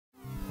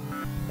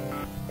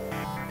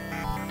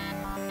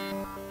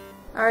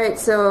Alright,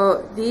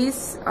 so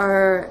these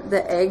are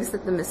the eggs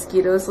that the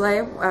mosquitoes lay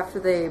after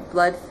they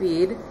blood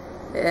feed,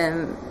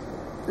 and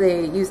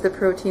they use the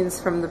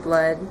proteins from the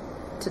blood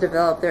to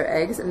develop their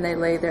eggs, and they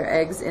lay their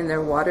eggs in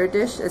their water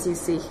dish, as you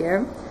see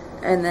here.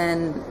 And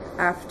then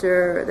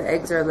after the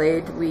eggs are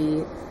laid,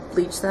 we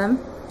bleach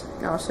them.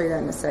 And I'll show you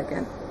that in a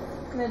second.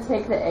 I'm going to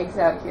take the eggs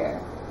out here.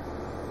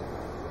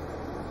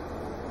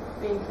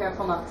 Being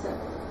careful not to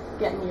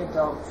get any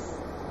adults.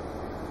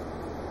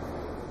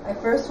 I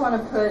first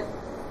want to put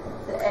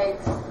the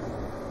eggs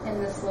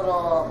in this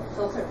little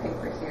filter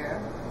paper here.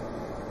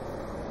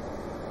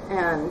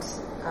 And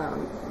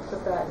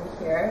put that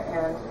in here.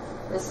 And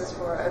this is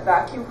for a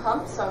vacuum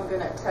pump, so I'm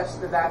going to attach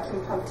the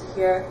vacuum pump to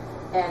here,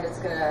 and it's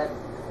going to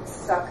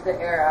suck the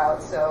air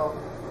out so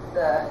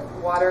the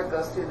water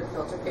goes through the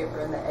filter paper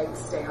and the eggs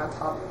stay on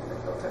top of the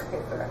filter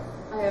paper.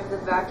 I have the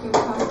vacuum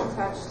pump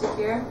attached to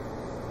here,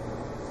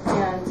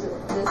 and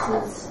this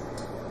is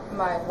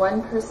my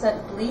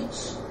 1%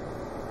 bleach.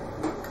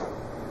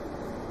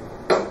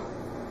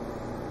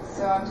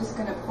 So I'm just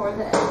going to pour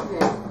the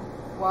egg in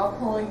while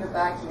pulling the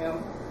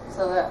vacuum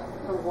so that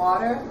the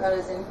water that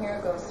is in here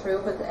goes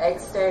through, but the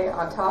eggs stay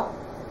on top.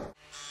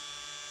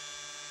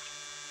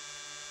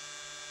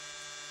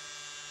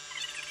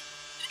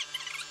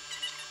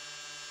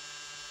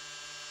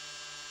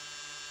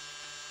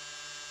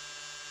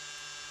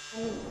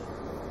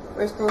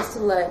 We're supposed to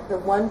let the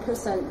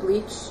 1%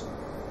 bleach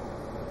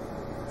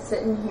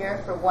sit in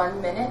here for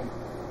 1 minute.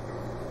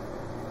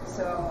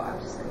 So I'm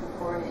just going to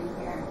pour it in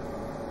here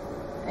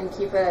and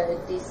keep it at a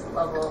decent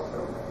level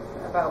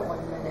for about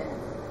 1 minute.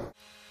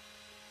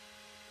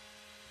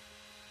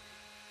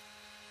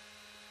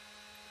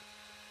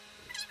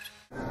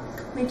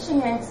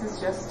 Bleaching eggs is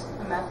just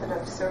a method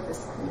of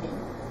surface cleaning.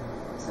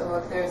 So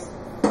if there's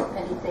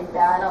anything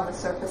bad on the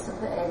surface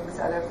of the eggs,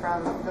 either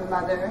from the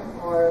mother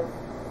or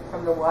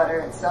from the water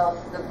itself,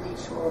 the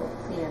bleach will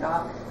clean it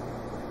off.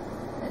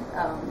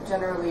 It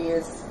generally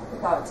is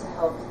thought to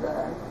help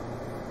the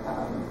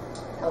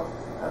health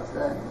of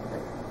the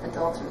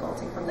adults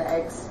resulting from the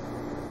eggs.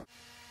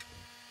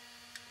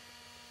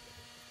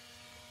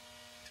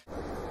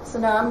 So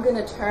now I'm going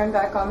to turn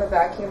back on the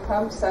vacuum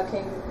pump,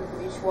 sucking the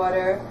bleach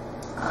water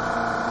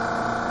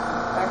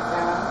back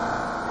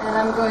down, and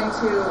I'm going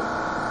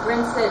to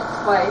rinse it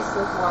twice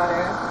with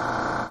water.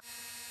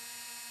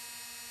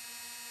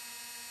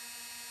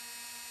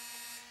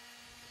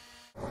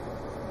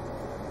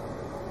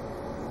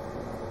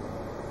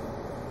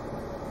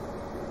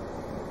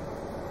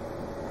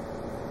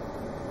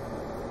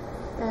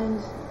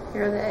 And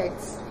here are the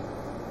eggs.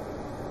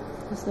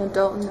 There's an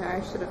adult in there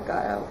I should have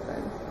got out, but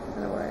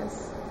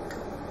otherwise.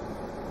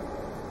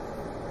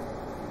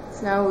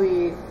 So now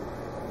we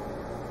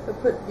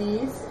put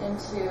these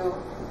into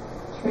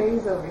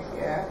trays over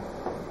here.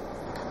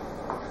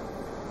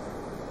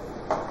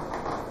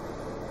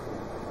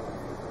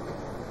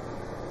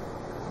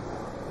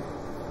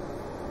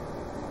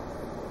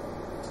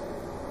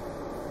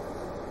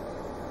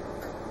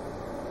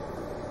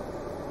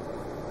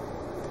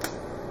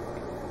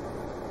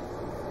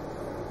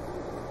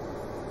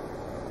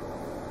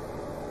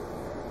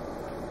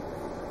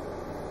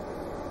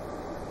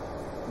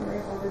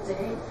 Label the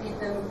date, feed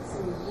them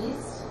some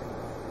yeast,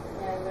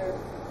 and they're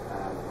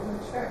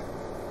mature.